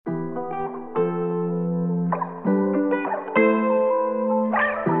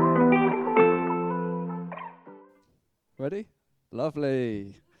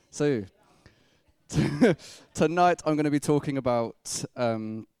Lovely. So, tonight I'm going to be talking about,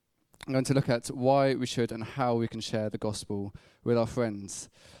 I'm going to look at why we should and how we can share the gospel with our friends.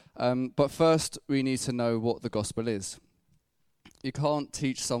 But first, we need to know what the gospel is. You can't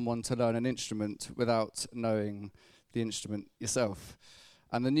teach someone to learn an instrument without knowing the instrument yourself.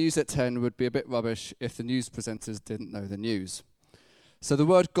 And the news at 10 would be a bit rubbish if the news presenters didn't know the news. So the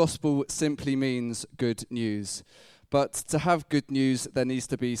word gospel simply means good news. But to have good news, there needs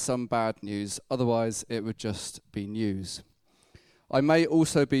to be some bad news. Otherwise, it would just be news. I may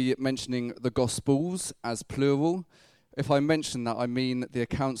also be mentioning the Gospels as plural. If I mention that, I mean the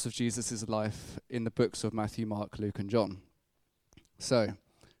accounts of Jesus' life in the books of Matthew, Mark, Luke, and John. So,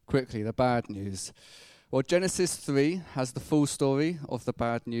 quickly, the bad news. Well, Genesis 3 has the full story of the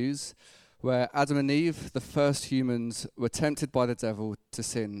bad news, where Adam and Eve, the first humans, were tempted by the devil to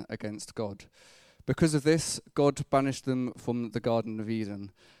sin against God. Because of this, God banished them from the Garden of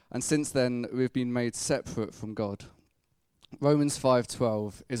Eden, and since then we've been made separate from God. Romans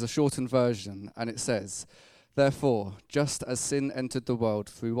 5:12 is a shortened version, and it says, "Therefore, just as sin entered the world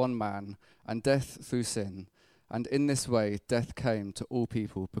through one man, and death through sin, and in this way death came to all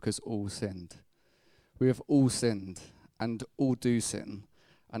people because all sinned." We have all sinned, and all do sin,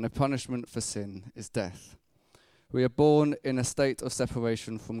 and the punishment for sin is death. We are born in a state of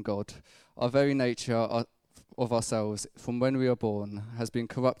separation from God. Our very nature of ourselves, from when we are born, has been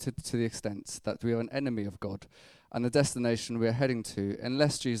corrupted to the extent that we are an enemy of God. And the destination we are heading to,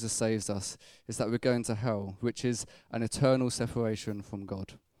 unless Jesus saves us, is that we're going to hell, which is an eternal separation from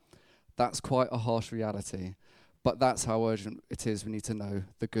God. That's quite a harsh reality, but that's how urgent it is we need to know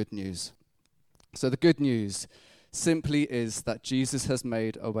the good news. So the good news simply is that Jesus has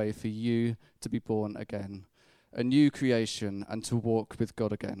made a way for you to be born again, a new creation, and to walk with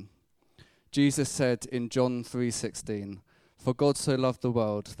God again. Jesus said in John 3:16, "For God so loved the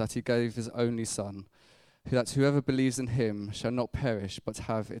world that he gave his only Son, that whoever believes in him shall not perish but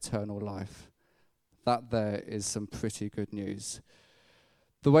have eternal life." That there is some pretty good news.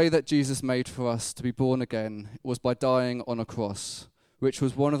 The way that Jesus made for us to be born again was by dying on a cross, which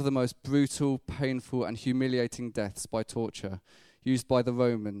was one of the most brutal, painful, and humiliating deaths by torture used by the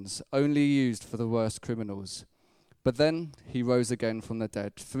Romans, only used for the worst criminals. But then he rose again from the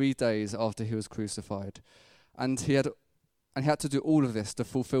dead 3 days after he was crucified. And he had to do all of this to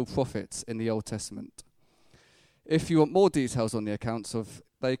fulfill prophets in the Old Testament. If you want more details on the accounts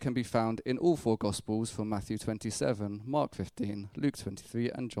they can be found in all four Gospels from Matthew 27, Mark 15, Luke 23,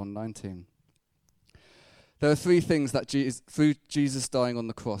 and John 19. There are three things that through Jesus dying on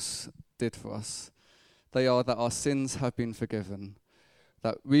the cross did for us. They are that our sins have been forgiven,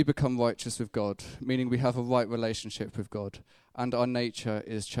 that we become righteous with God, meaning we have a right relationship with God, and our nature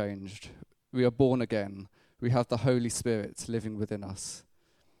is changed. We are born again. We have the Holy Spirit living within us.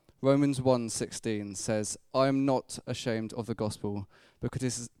 Romans 1:16 says, "I am not ashamed of the gospel,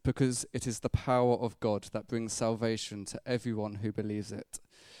 because it is the power of God that brings salvation to everyone who believes it,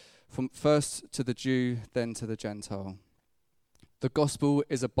 from first to the Jew, then to the Gentile." The gospel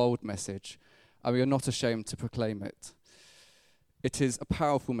is a bold message, and we are not ashamed to proclaim it. It is a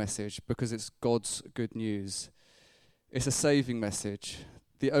powerful message because it's God's good news. It's a saving message,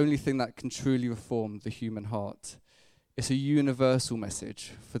 the only thing that can truly reform the human heart. It's a universal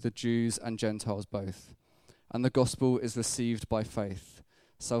message for the Jews and Gentiles both. And the gospel is received by faith.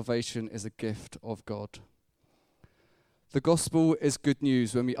 Salvation is a gift of God. The gospel is good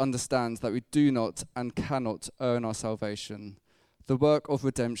news when we understand that we do not and cannot earn our salvation. The work of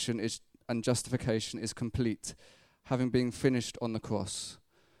redemption and justification is complete, having been finished on the cross.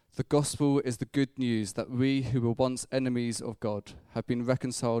 The gospel is the good news that we who were once enemies of God have been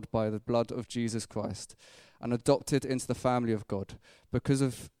reconciled by the blood of Jesus Christ and adopted into the family of God because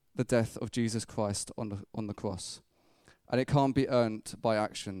of the death of Jesus Christ on the cross. And it can't be earned by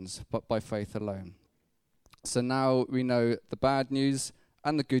actions, but by faith alone. So now we know the bad news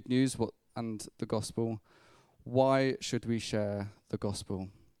and the good news and the gospel. Why should we share the gospel?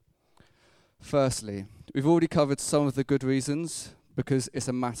 Firstly, we've already covered some of the good reasons, because it's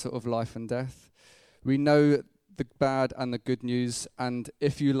a matter of life and death. We know the bad and the good news, and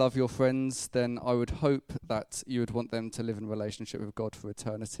if you love your friends, then I would hope that you would want them to live in relationship with God for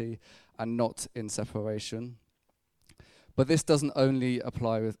eternity and not in separation. But this doesn't only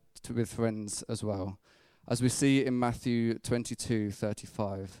apply with friends as well. As we see in Matthew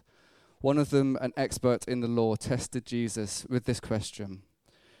 22:35, one of them, an expert in the law, tested Jesus with this question: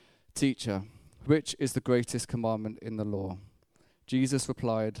 "Teacher, which is the greatest commandment in the law?" Jesus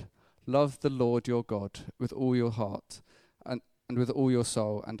replied, "Love the Lord your God with all your heart and with all your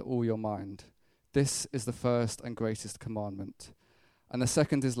soul and all your mind. This is the first and greatest commandment. And the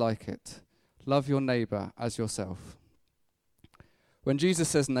second is like it: love your neighbour as yourself. When Jesus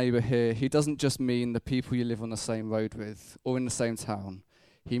says neighbour here, he doesn't just mean the people you live on the same road with or in the same town.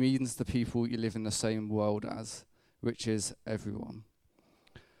 He means the people you live in the same world as, which is everyone.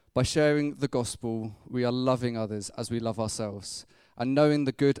 By sharing the gospel, we are loving others as we love ourselves. And knowing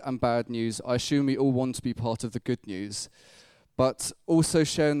the good and bad news, I assume we all want to be part of the good news. But also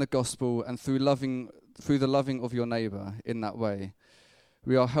sharing the gospel and through the loving of your neighbour in that way,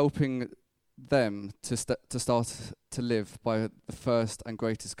 we are helping them to start to live by the first and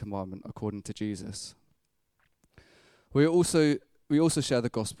greatest commandment according to Jesus. We also share the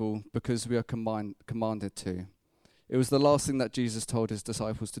gospel because we are commanded to. It was the last thing that Jesus told his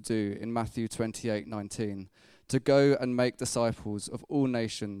disciples to do in Matthew 28:19, to go and make disciples of all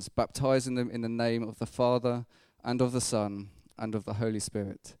nations, baptizing them in the name of the Father and of the Son and of the Holy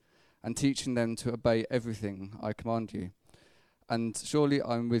Spirit, and teaching them to obey everything I command you. And surely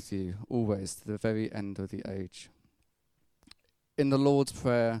I'm with you always to the very end of the age. In the Lord's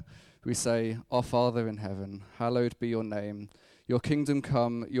Prayer, we say, Our Father in heaven, hallowed be your name. Your kingdom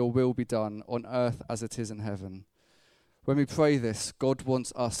come, your will be done, on earth as it is in heaven. When we pray this, God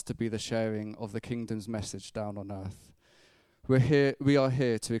wants us to be the sharing of the kingdom's message down on earth. We are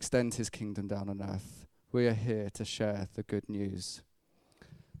here to extend his kingdom down on earth. We are here to share the good news.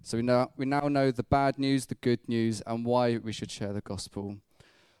 So we now know the bad news, the good news, and why we should share the gospel.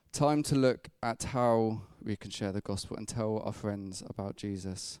 Time to look at how we can share the gospel and tell our friends about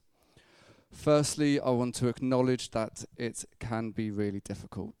Jesus. Firstly, I want to acknowledge that it can be really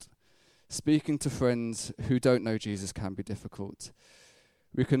difficult. Speaking to friends who don't know Jesus can be difficult.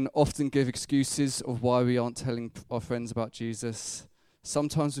 We can often give excuses of why we aren't telling our friends about Jesus.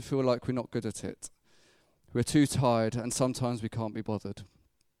 Sometimes we feel like we're not good at it. We're too tired, and sometimes we can't be bothered.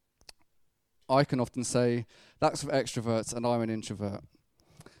 I can often say, that's for extroverts and I'm an introvert.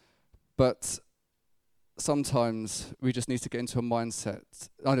 But sometimes we just need to get into a mindset.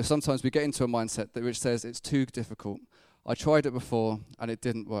 Sometimes we get into a mindset which says it's too difficult. I tried it before and it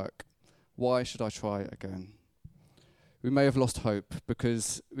didn't work. Why should I try it again? We may have lost hope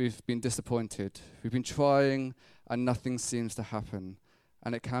because we've been disappointed. We've been trying and nothing seems to happen,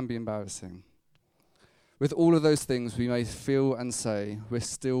 and it can be embarrassing. With all of those things, we may feel and say we're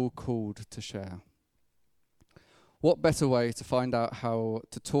still called to share. What better way to find out how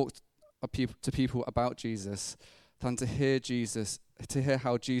to talk to people about Jesus than to hear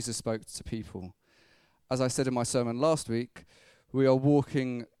how Jesus spoke to people? As I said in my sermon last week, we are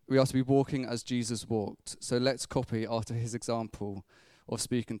to be walking as Jesus walked. So let's copy after his example of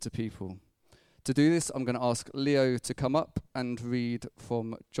speaking to people. To do this, I'm going to ask Leo to come up and read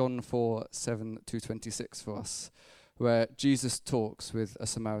from John 4:7-26 for us, where Jesus talks with a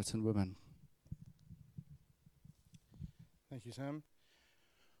Samaritan woman. Thank you, Sam.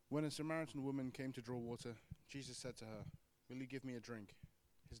 When a Samaritan woman came to draw water, Jesus said to her, "Will you give me a drink?"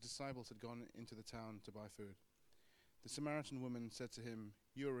 His disciples had gone into the town to buy food. The Samaritan woman said to him,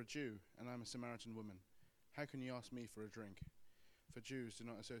 "You are a Jew, and I am a Samaritan woman. How can you ask me for a drink?" For Jews do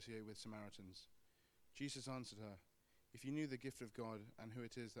not associate with Samaritans. Jesus answered her, "If you knew the gift of God and who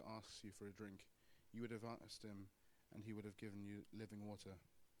it is that asks you for a drink, you would have asked him, and he would have given you living water."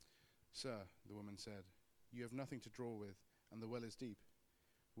 "Sir," the woman said, "you have nothing to draw with, and the well is deep.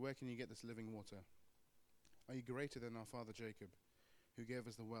 Where can you get this living water? Are you greater than our father Jacob, who gave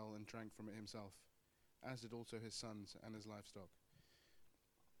us the well and drank from it himself, as did also his sons and his livestock?"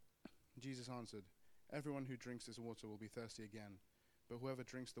 Jesus answered, "Everyone who drinks this water will be thirsty again, but whoever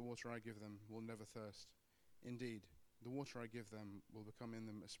drinks the water I give them will never thirst. Indeed, the water I give them will become in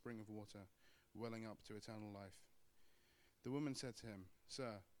them a spring of water, welling up to eternal life." The woman said to him,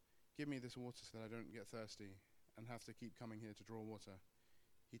 "Sir, give me this water so that I don't get thirsty and have to keep coming here to draw water."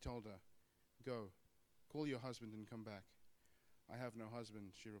 He told her, "Go, call your husband and come back." "I have no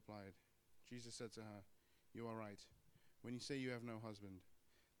husband," she replied. Jesus said to her, "You are right when you say you have no husband.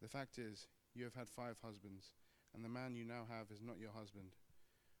 The fact is, you have had 5 husbands, and the man you now have is not your husband.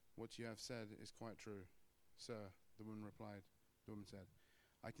 What you have said is quite true." "Sir," the woman said,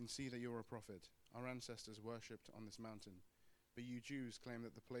 "I can see that you are a prophet. Our ancestors worshipped on this mountain, but you Jews claim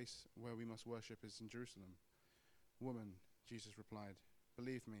that the place where we must worship is in Jerusalem." "Woman," Jesus replied,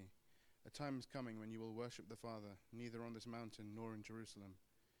 "believe me, a time is coming when you will worship the Father neither on this mountain nor in Jerusalem.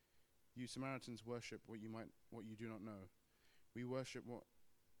 You Samaritans worship what you do not know. We worship what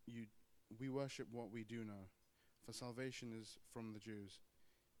we do know, for salvation is from the Jews.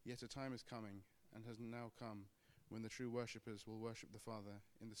 Yet a time is coming, and has now come, when the true worshippers will worship the Father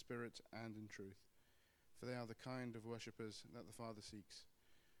in the Spirit and in truth, for they are the kind of worshippers that the Father seeks.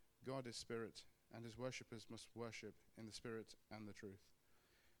 God is Spirit, and his worshippers must worship in the spirit and the truth."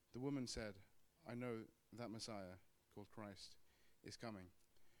 The woman said, "I know that Messiah, called Christ, is coming.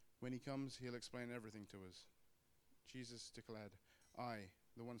 When he comes, he'll explain everything to us." Jesus declared, "I,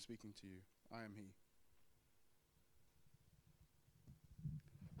 the one speaking to you, I am he."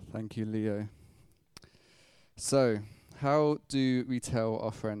 Thank you, Leo. So, how do we tell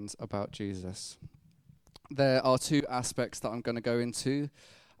our friends about Jesus? There are two aspects that I'm going to go into,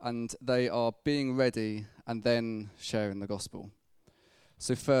 and they are being ready and then sharing the gospel.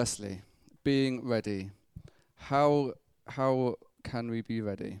 So firstly, being ready. How can we be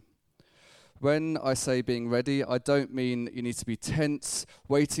ready? When I say being ready, I don't mean you need to be tense,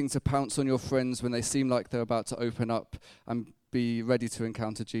 waiting to pounce on your friends when they seem like they're about to open up and be ready to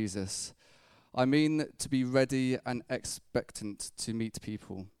encounter Jesus. I mean to be ready and expectant to meet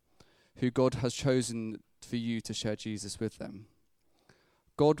people who God has chosen for you to share Jesus with them.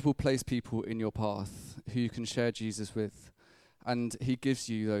 God will place people in your path who you can share Jesus with, and he gives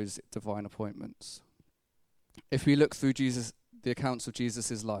you those divine appointments. If we look through the accounts of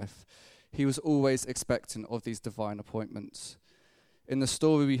Jesus' life, he was always expectant of these divine appointments. In the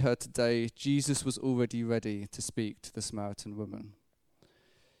story we heard today, Jesus was already ready to speak to the Samaritan woman.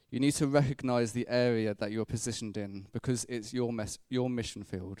 You need to recognize the area that you're positioned in, because it's your mission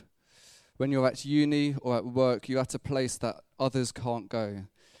field. When you're at uni or at work, you're at a place that others can't go.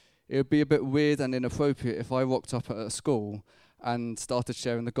 It would be a bit weird and inappropriate if I rocked up at a school and started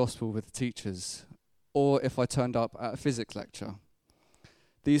sharing the gospel with the teachers, or if I turned up at a physics lecture.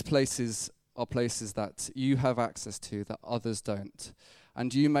 These places are places that you have access to that others don't,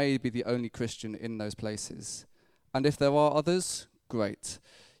 and you may be the only Christian in those places. And if there are others, great.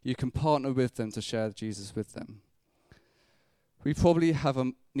 You can partner with them to share Jesus with them. We probably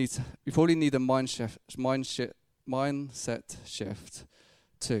need a mindset shift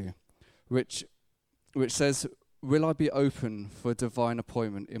too, which says, will I be open for a divine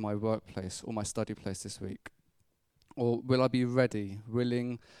appointment in my workplace or my study place this week? Or will I be ready,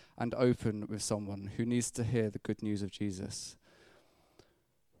 willing, and open with someone who needs to hear the good news of Jesus?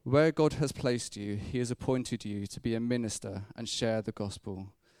 Where God has placed you, he has appointed you to be a minister and share the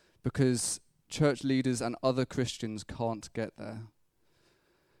gospel, because church leaders and other Christians can't get there.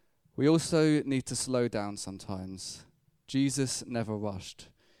 We also need to slow down sometimes. Jesus never rushed.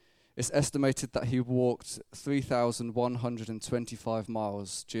 It's estimated that he walked 3,125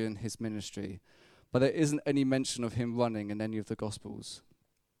 miles during his ministry, but there isn't any mention of him running in any of the Gospels.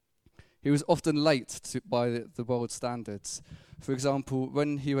 He was often late by the world's standards. For example,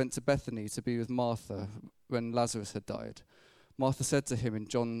 when he went to Bethany to be with Martha when Lazarus had died, Martha said to him in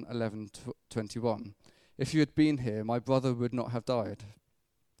John 11:21, "If you had been here, my brother would not have died."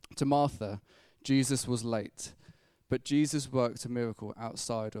 To Martha, Jesus was late, but Jesus worked a miracle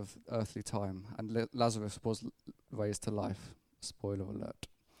outside of earthly time, and Lazarus was raised to life. Spoiler alert.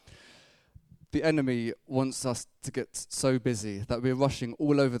 The enemy wants us to get so busy that we're rushing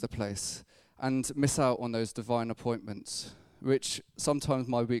all over the place and miss out on those divine appointments, which sometimes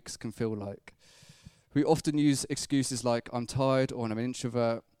my weeks can feel like. We often use excuses like, "I'm tired" or "I'm an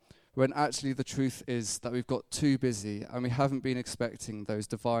introvert," when actually the truth is that we've got too busy and we haven't been expecting those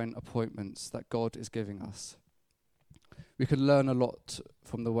divine appointments that God is giving us. We can learn a lot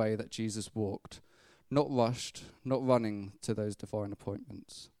from the way that Jesus walked, not rushed, not running to those divine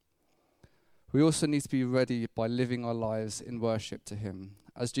appointments. We also need to be ready by living our lives in worship to him,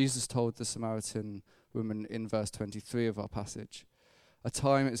 as Jesus told the Samaritan woman in verse 23 of our passage. "A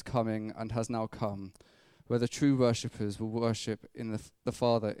time is coming and has now come, where the true worshippers will worship in the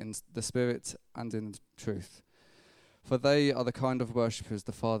Father in the Spirit and in truth. For they are the kind of worshippers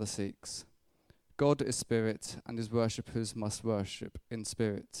the Father seeks. God is spirit, and his worshippers must worship in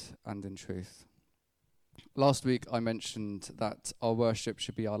spirit and in truth." Last week I mentioned that our worship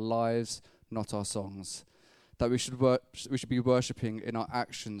should be our lives, not our songs. That we should be worshipping in our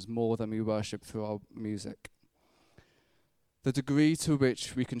actions more than we worship through our music. The degree to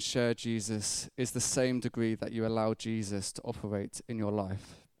which we can share Jesus is the same degree that you allow Jesus to operate in your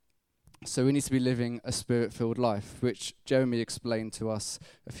life. So we need to be living a spirit-filled life, which Jeremy explained to us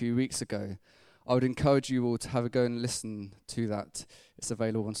a few weeks ago. I would encourage you all to have a go and listen to that. It's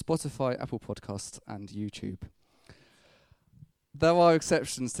available on Spotify, Apple Podcasts, and YouTube. There are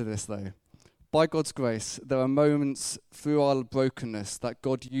exceptions to this, though. By God's grace, there are moments through our brokenness that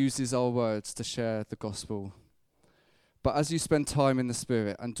God uses our words to share the gospel. But as you spend time in the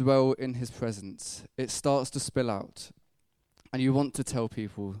Spirit and dwell in his presence, it starts to spill out. And you want to tell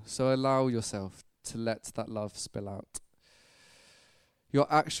people, so allow yourself to let that love spill out.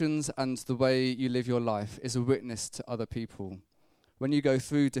 Your actions and the way you live your life is a witness to other people. when you go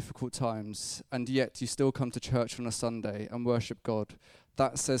through difficult times and yet you still come to church on a Sunday and worship God,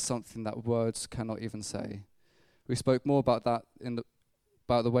 that says something that words cannot even say. We spoke more about that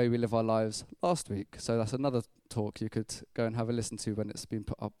about the way we live our lives last week, so that's another talk you could go and have a listen to when it's been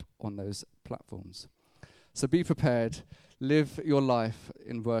put up on those platforms. So be prepared, live your life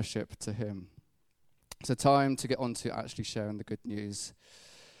in worship to him. So time to get on to actually sharing the good news.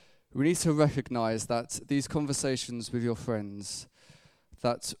 We need to recognize that these conversations with your friends,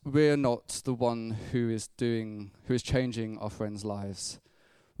 that we're not the one who is changing our friends' lives.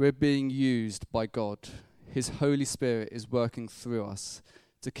 We're being used by God. His Holy Spirit is working through us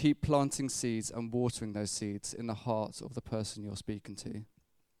to keep planting seeds and watering those seeds in the heart of the person you're speaking to.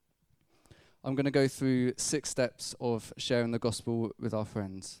 I'm going to go through 6 steps of sharing the gospel with our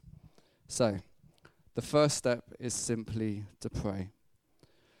friends. So, the first step is simply to pray.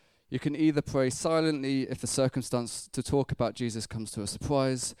 You can either pray silently if the circumstance to talk about Jesus comes to a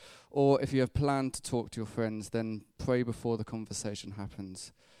surprise, or if you have planned to talk to your friends, then pray before the conversation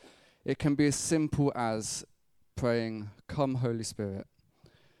happens. It can be as simple as praying, "Come, Holy Spirit,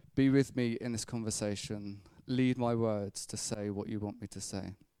 be with me in this conversation. Lead my words to say what you want me to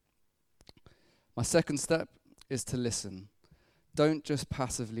say." My second step is to listen. Don't just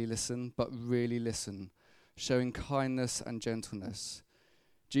passively listen, but really listen, showing kindness and gentleness.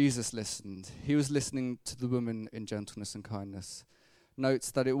 Jesus listened. He was listening to the woman in gentleness and kindness.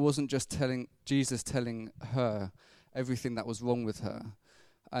 Note that it wasn't just Jesus telling her everything that was wrong with her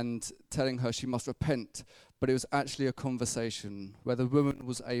and telling her she must repent, but it was actually a conversation where the woman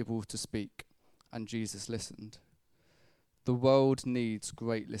was able to speak and Jesus listened. The world needs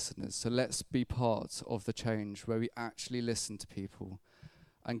great listeners, so let's be part of the change where we actually listen to people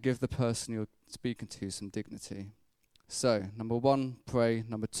and give the person you're speaking to some dignity. So, number 1, pray.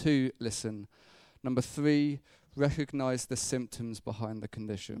 Number 2, listen. Number 3, recognize the symptoms behind the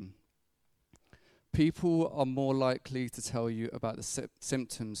condition. People are more likely to tell you about the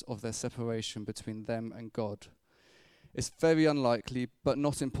symptoms of their separation between them and God. It's very unlikely, but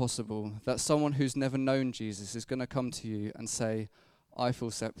not impossible, that someone who's never known Jesus is going to come to you and say, "I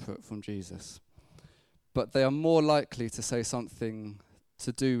feel separate from Jesus." But they are more likely to say something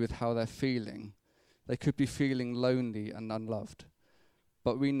to do with how they're feeling. They could be feeling lonely and unloved.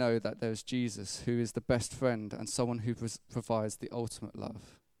 But we know that there's Jesus, who is the best friend and someone who provides the ultimate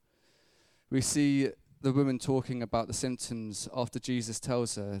love. We see the woman talking about the symptoms after Jesus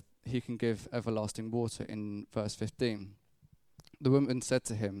tells her he can give everlasting water in verse 15. The woman said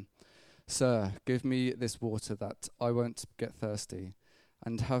to him, "Sir, give me this water that I won't get thirsty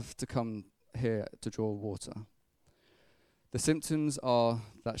and have to come here to draw water." The symptoms are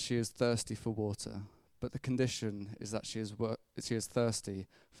that she is thirsty for water, but the condition is that she is thirsty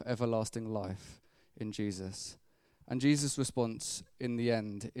for everlasting life in Jesus. And Jesus' response in the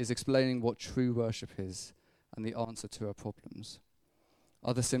end is explaining what true worship is and the answer to her problems.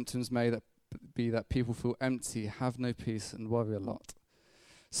 Other symptoms may be that people feel empty, have no peace, and worry a lot.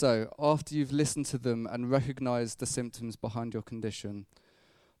 So, after you've listened to them and recognized the symptoms behind your condition,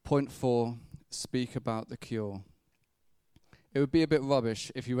 point 4, speak about the cure. It would be a bit rubbish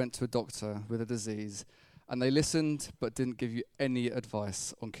if you went to a doctor with a disease and they listened but didn't give you any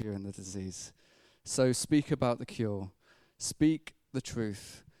advice on curing the disease. So speak about the cure. Speak the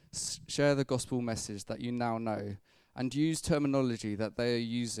truth. Share the gospel message that you now know, and use terminology that they are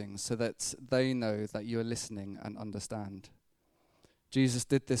using so that they know that you are listening and understand. Jesus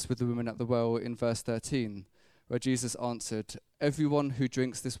did this with the woman at the well in verse 13, where Jesus answered, "Everyone who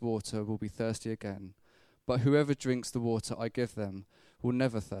drinks this water will be thirsty again, but whoever drinks the water I give them will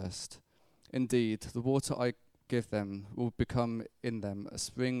never thirst. Indeed, the water I give them will become in them a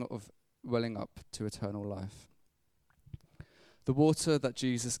spring of welling up to eternal life." The water that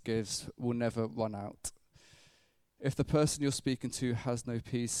Jesus gives will never run out. If the person you're speaking to has no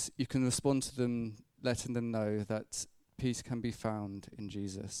peace, you can respond to them, letting them know that peace can be found in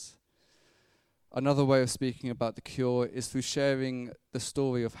Jesus. Another way of speaking about the cure is through sharing the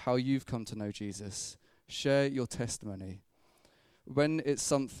story of how you've come to know Jesus. Share your testimony. When it's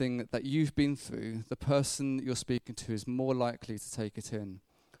something that you've been through, the person you're speaking to is more likely to take it in.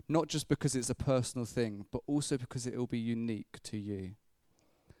 Not just because it's a personal thing, but also because it will be unique to you.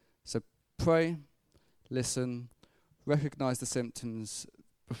 So pray, listen, recognize the symptoms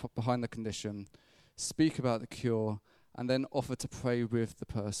behind the condition, speak about the cure, and then offer to pray with the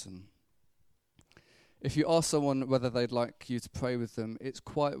person. If you ask someone whether they'd like you to pray with them, it's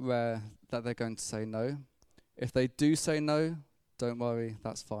quite rare that they're going to say no. If they do say no, don't worry,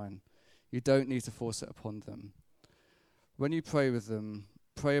 that's fine. You don't need to force it upon them. When you pray with them,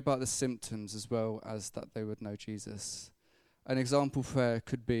 pray about the symptoms as well as that they would know Jesus. An example prayer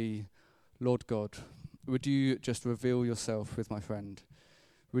could be, Lord God, would you just reveal yourself with my friend?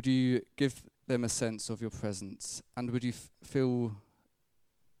 Would you give them a sense of your presence? And would you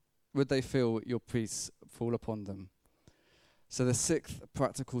would they feel your peace fall upon them? So the sixth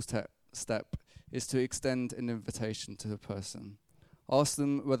practical step is to extend an invitation to the person. Ask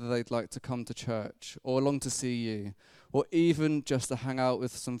them whether they'd like to come to church or along to see you, or even just to hang out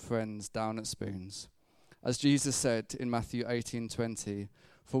with some friends down at Spoons. As Jesus said in Matthew 18:20,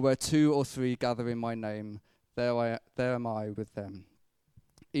 "For where 2 or 3 gather in my name, there am I with them."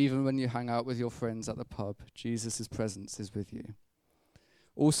 Even when you hang out with your friends at the pub, Jesus' presence is with you.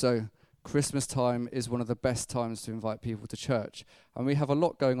 Also, Christmas time is one of the best times to invite people to church. And we have a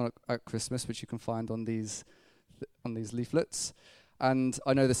lot going on at Christmas, which you can find on these leaflets. And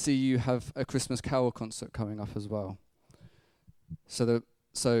I know the CU have a Christmas Carol concert coming up as well.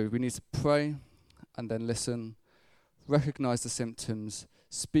 So we need to pray and then listen, recognize the symptoms,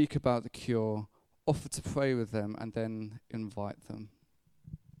 speak about the cure, offer to pray with them, and then invite them.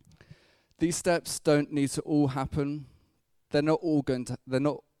 These steps don't need to all happen. They're not all going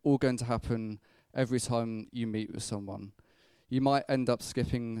to happen every time you meet with someone. You might end up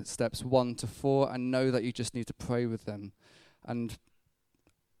skipping steps 1 to 4 and know that you just need to pray with them. And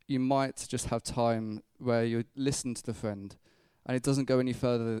you might just have time where you listen to the friend and it doesn't go any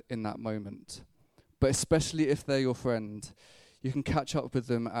further in that moment. But especially if they're your friend, you can catch up with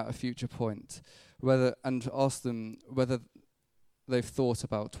them at a future point and ask them whether they've thought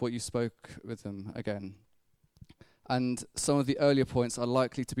about what you spoke with them again. And some of the earlier points are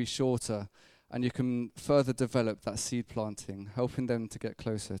likely to be shorter, and you can further develop that seed planting, helping them to get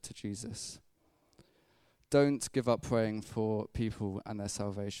closer to Jesus. Don't give up praying for people and their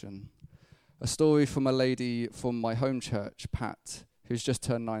salvation. A story from a lady from my home church, Pat, who's just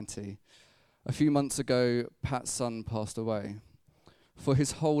turned 90. A few months ago, Pat's son passed away. For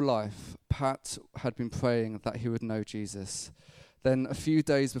his whole life, Pat had been praying that he would know Jesus. Then a few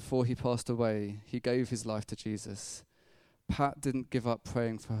days before he passed away, he gave his life to Jesus. Pat didn't give up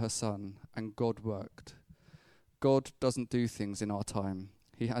praying for her son, and God worked. God doesn't do things in our time.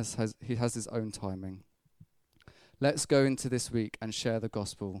 He has his own timing. Let's go into this week and share the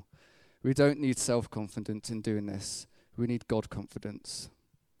gospel. We don't need self-confidence in doing this. We need God confidence.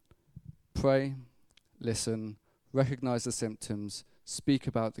 Pray, listen, recognize the symptoms, speak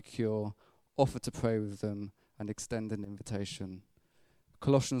about the cure, offer to pray with them, and extend an invitation.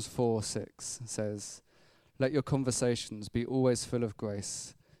 Colossians 4:6 says, "Let your conversations be always full of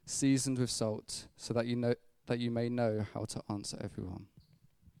grace, seasoned with salt, so that you may know how to answer everyone."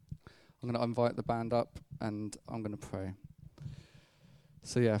 I'm going to invite the band up and I'm going to pray.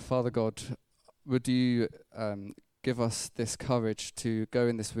 So Father God, would you give us this courage to go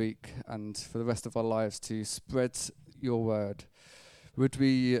in this week and for the rest of our lives to spread your word? Would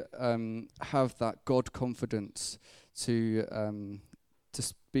we have that God confidence to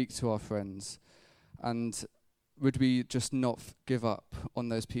speak to our friends? And would we just not give up on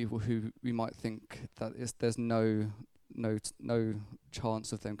those people who we might think that there's no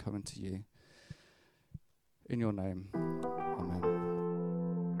chance of them coming to you? In your name.